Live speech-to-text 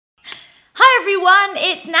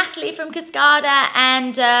it's Natalie from Cascada,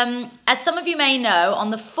 and as some of you may know,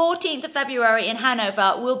 on the 14th of February in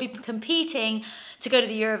Hanover, we'll be competing to go to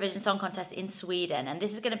the Eurovision Song Contest in Sweden, and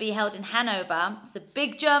this is going to be held in Hanover. It's a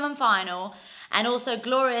big German final, and also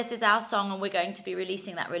Glorious is our song, and we're going to be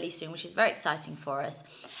releasing that really soon, which is very exciting for us.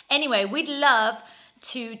 Anyway, we'd love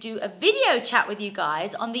to do a video chat with you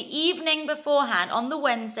guys on the evening beforehand, on the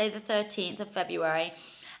Wednesday, the 13th of February.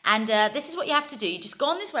 And this is what you have to do. You just go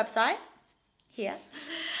on this website here,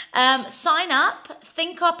 sign up,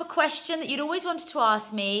 think up a question that you'd always wanted to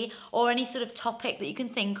ask me, or any sort of topic that you can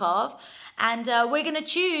think of, and we're going to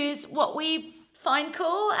choose what we find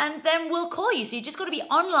cool, and then we'll call you. So you just got to be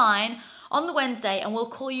online on the Wednesday, and we'll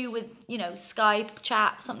call you with, you know, Skype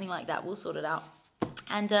chat, something like that. We'll sort it out.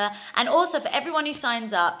 And also for everyone who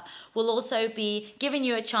signs up, we'll also be giving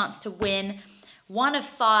you a chance to win one of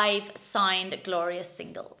 5 signed Glorious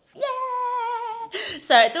singles. Yeah!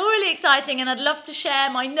 So it's all really exciting, and I'd love to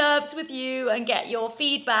share my nerves with you and get your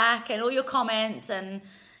feedback and all your comments, and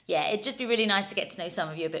yeah, it'd just be really nice to get to know some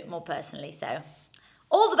of you a bit more personally. So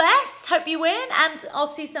all the best, hope you win, and I'll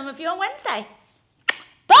see some of you on Wednesday.